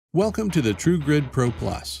Welcome to the TRUEGRID Pro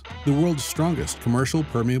Plus, the world's strongest commercial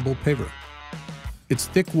permeable paver. Its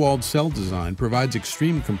thick-walled cell design provides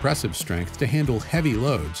extreme compressive strength to handle heavy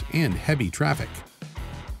loads and heavy traffic.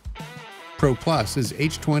 Pro Plus is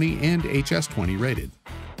H20 and HS20 rated.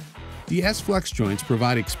 The S-flex joints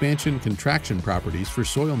provide expansion-contraction properties for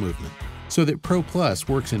soil movement, so that Pro Plus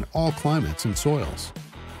works in all climates and soils.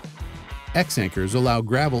 X-anchors allow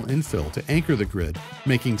gravel infill to anchor the grid,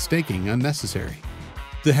 making staking unnecessary.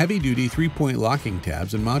 The heavy-duty 3-point locking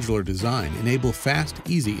tabs and modular design enable fast,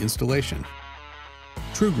 easy installation.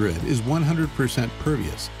 TRUEGRID is 100%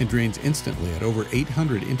 pervious and drains instantly at over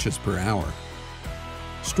 800 inches per hour.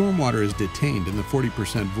 Stormwater is detained in the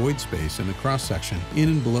 40% void space in the cross-section in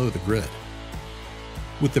and below the grid.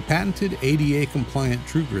 With the patented ADA-compliant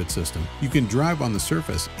TRUEGRID system, you can drive on the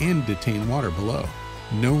surface and detain water below.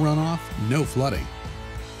 No runoff, no flooding.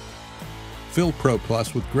 Fill Pro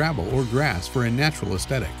Plus with gravel or grass for a natural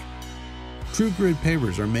aesthetic. TRUEGRID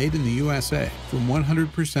pavers are made in the USA from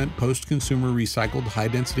 100% post-consumer recycled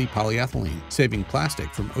high-density polyethylene, saving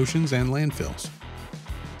plastic from oceans and landfills.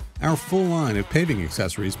 Our full line of paving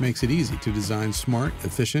accessories makes it easy to design smart,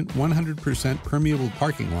 efficient, 100% permeable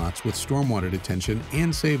parking lots with stormwater detention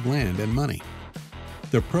and save land and money.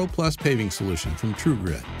 The Pro Plus paving solution from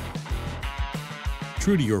TRUEGRID.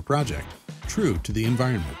 True to your project, true to the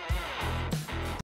environment.